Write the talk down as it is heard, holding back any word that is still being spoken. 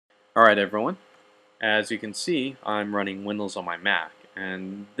Alright everyone, as you can see I'm running Windows on my Mac,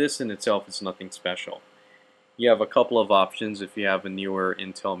 and this in itself is nothing special. You have a couple of options. If you have a newer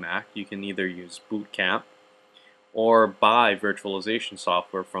Intel Mac, you can either use Boot Camp or buy virtualization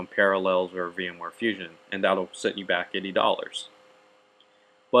software from Parallels or VMware Fusion, and that'll set you back $80.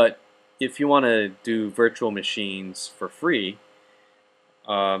 But if you want to do virtual machines for free,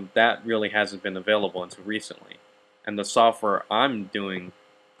 that really hasn't been available until recently. And the software I'm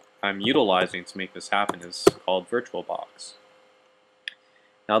utilizing to make this happen is called VirtualBox.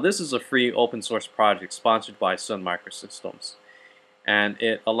 Now this is a free open source project sponsored by Sun Microsystems, and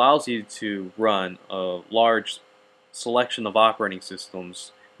it allows you to run a large selection of operating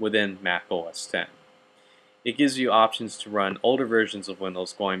systems within Mac OS X. It gives you options to run older versions of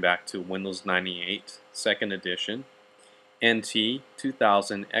Windows going back to Windows 98 2nd edition, NT,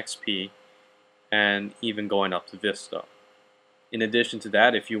 2000, XP, and even going up to Vista. In addition to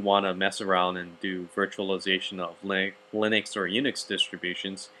that, if you want to mess around and do virtualization of Linux or Unix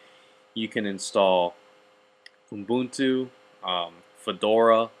distributions, you can install Ubuntu,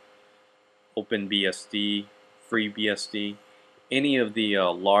 Fedora, OpenBSD, FreeBSD, any of the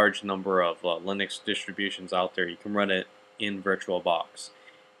large number of Linux distributions out there. You can run it in VirtualBox.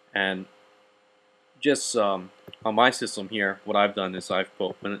 And just on my system here, what I've done is I've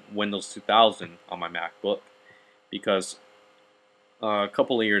put Windows 2000 on my MacBook because a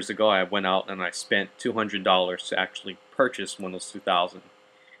couple of years ago I went out and I spent $200 to actually purchase Windows 2000.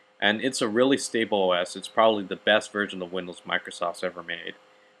 And it's a really stable OS. It's probably the best version of Windows Microsoft's ever made.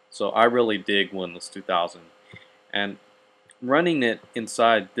 So I really dig Windows 2000. And running it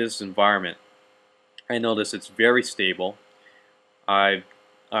inside this environment, I notice it's very stable. I've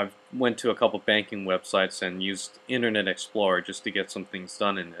went to a couple banking websites and used Internet Explorer just to get some things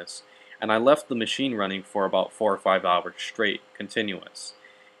done in this. And I left the machine running for about 4 or 5 hours straight, continuous.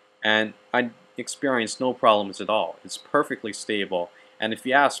 And I experienced no problems at all. It's perfectly stable. And if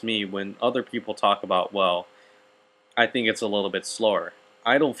you ask me, when other people talk about, well, I think it's a little bit slower,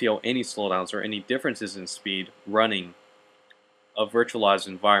 I don't feel any slowdowns or any differences in speed running a virtualized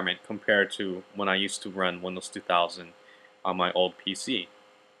environment compared to when I used to run Windows 2000 on my old PC.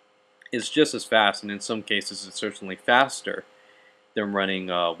 It's just as fast, and in some cases it's certainly faster than running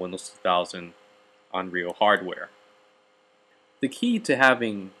Windows 2000 on real hardware. The key to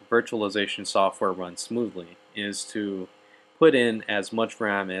having virtualization software run smoothly is to put in as much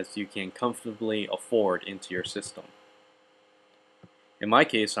RAM as you can comfortably afford into your system. In my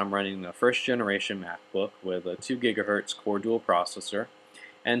case, I'm running a first generation MacBook with a 2 GHz core dual processor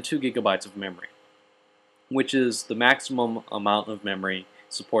and 2 GB of memory, which is the maximum amount of memory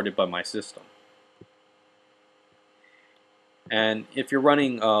supported by my system. And if you're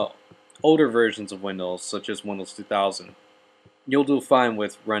running older versions of Windows, such as Windows 2000, you'll do fine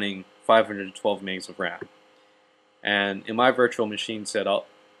with running 512 megs of RAM. And in my virtual machine setup,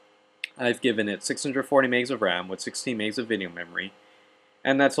 I've given it 640 megs of RAM with 16 megs of video memory,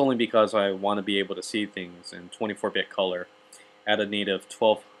 and that's only because I want to be able to see things in 24-bit color at a native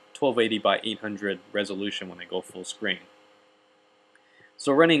 1280 by 800 resolution when I go full screen.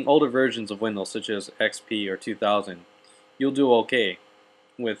 So running older versions of Windows such as XP or 2000, you'll do okay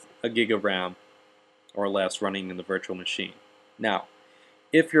with a gig of RAM or less running in the virtual machine. Now,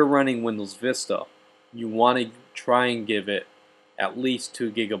 if you're running Windows Vista, you want to try and give it at least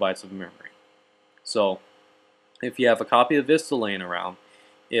 2 GB of memory. So if you have a copy of Vista laying around,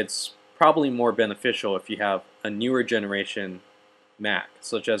 it's probably more beneficial if you have a newer generation Mac,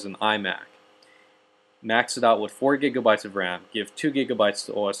 such as an iMac. Max it out with 4 GB of RAM, give 2 GB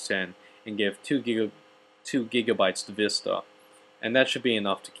to OS X, and give 2 GB to Vista, and that should be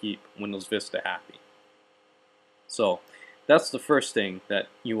enough to keep Windows Vista happy. So that's the first thing that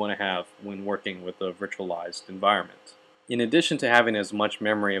you want to have when working with a virtualized environment. In addition to having as much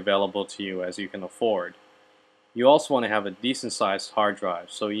memory available to you as you can afford, you also want to have a decent sized hard drive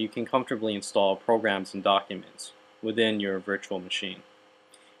so you can comfortably install programs and documents within your virtual machine.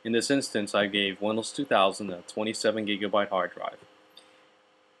 In this instance, I gave Windows 2000 a 27 GB hard drive.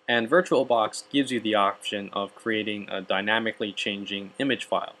 And VirtualBox gives you the option of creating a dynamically changing image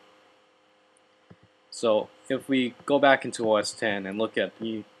file. So if we go back into OS X and look at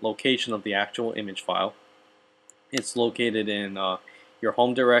the location of the actual image file, it's located in your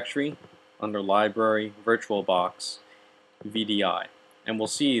home directory under Library, VirtualBox, VDI. And we'll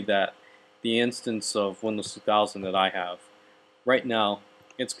see that the instance of Windows 2000 that I have, right now,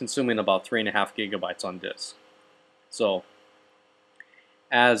 it's consuming about 3.5 GB on disk. So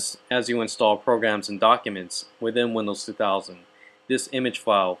as you install programs and documents within Windows 2000, this image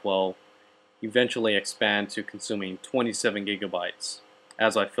file will eventually expand to consuming 27 GB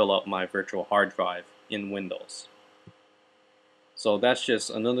as I fill up my virtual hard drive in Windows. So that's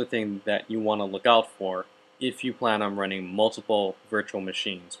just another thing that you want to look out for if you plan on running multiple virtual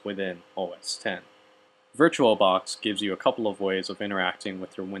machines within OS X. VirtualBox gives you a couple of ways of interacting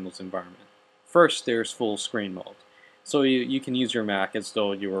with your Windows environment. First, there's full screen mode. So you can use your Mac as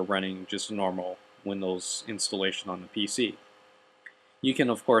though you were running just a normal Windows installation on the PC. You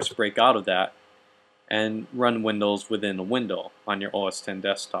can of course break out of that and run Windows within a window on your OS X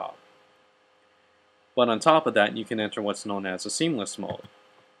desktop. But on top of that, you can enter what's known as a seamless mode.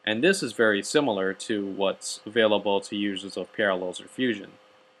 And this is very similar to what's available to users of Parallels or Fusion.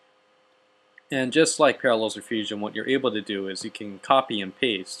 And just like Parallels or Fusion, what you're able to do is you can copy and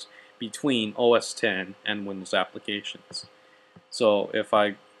paste between OS X and Windows applications. So if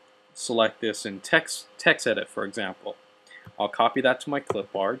I select this in text edit, for example, I'll copy that to my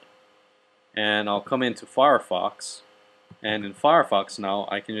clipboard, and I'll come into Firefox, and in Firefox now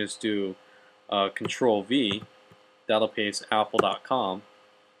I can just do Control V, that'll paste apple.com.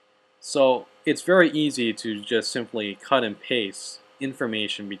 So it's very easy to just simply cut and paste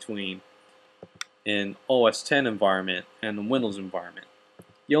information between an OS X environment and a Windows environment.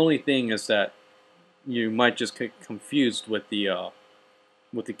 The only thing is that you might just get confused with the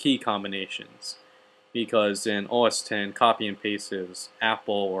key combinations, because in OS X copy and paste is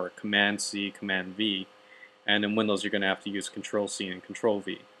Apple or Command C, Command V, and in Windows you're going to have to use Control C and Control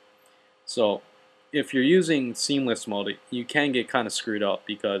V. So if you're using seamless mode, you can get kind of screwed up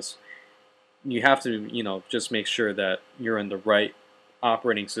because you have to, just make sure that you're in the right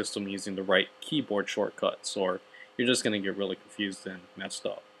operating system using the right keyboard shortcuts, or you're just going to get really confused and messed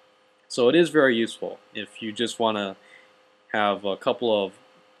up. So it is very useful if you just want to have a couple of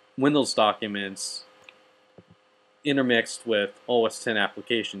Windows documents intermixed with OS X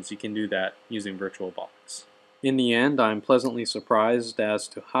applications. You can do that using VirtualBox. In the end, I'm pleasantly surprised as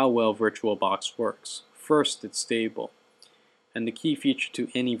to how well VirtualBox works. First, it's stable, and the key feature to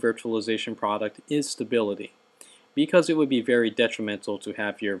any virtualization product is stability, because it would be very detrimental to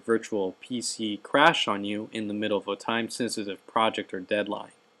have your virtual PC crash on you in the middle of a time-sensitive project or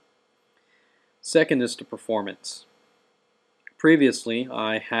deadline. Second is the performance. Previously,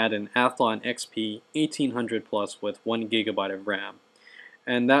 I had an Athlon XP 1800 Plus with 1 GB of RAM,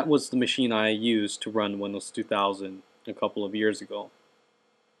 and that was the machine I used to run Windows 2000 a couple of years ago.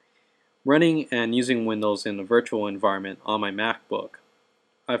 Running and using Windows in a virtual environment on my MacBook,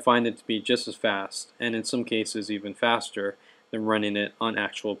 I find it to be just as fast, and in some cases even faster, than running it on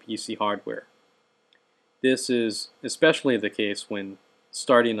actual PC hardware. This is especially the case when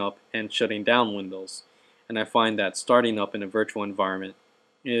starting up and shutting down Windows, and I find that starting up in a virtual environment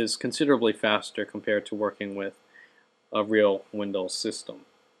is considerably faster compared to working with a real Windows system.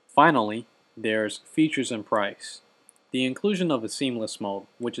 Finally, there's features and price. The inclusion of a seamless mode,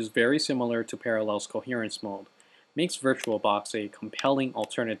 which is very similar to Parallels coherence mode, makes VirtualBox a compelling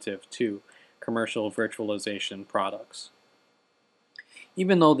alternative to commercial virtualization products.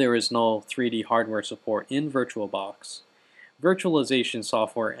 Even though there is no 3D hardware support in VirtualBox, virtualization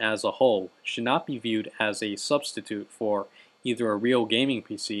software as a whole should not be viewed as a substitute for either a real gaming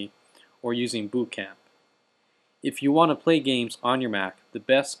PC or using Boot Camp. If you want to play games on your Mac, the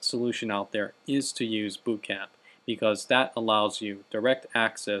best solution out there is to use Boot Camp, because that allows you direct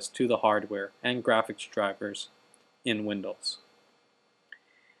access to the hardware and graphics drivers in Windows.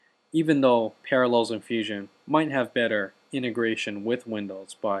 Even though Parallels and Fusion might have better integration with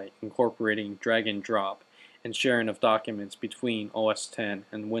Windows by incorporating drag and drop and sharing of documents between OS X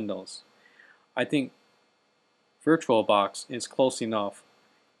and Windows, I think VirtualBox is close enough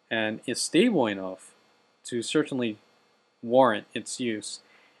and is stable enough to certainly warrant its use.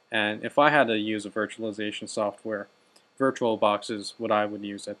 And if I had to use a virtualization software, VirtualBox is what I would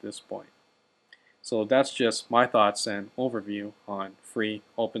use at this point. So that's just my thoughts and overview on free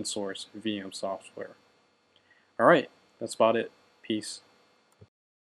open source VM software. Alright, that's about it. Peace.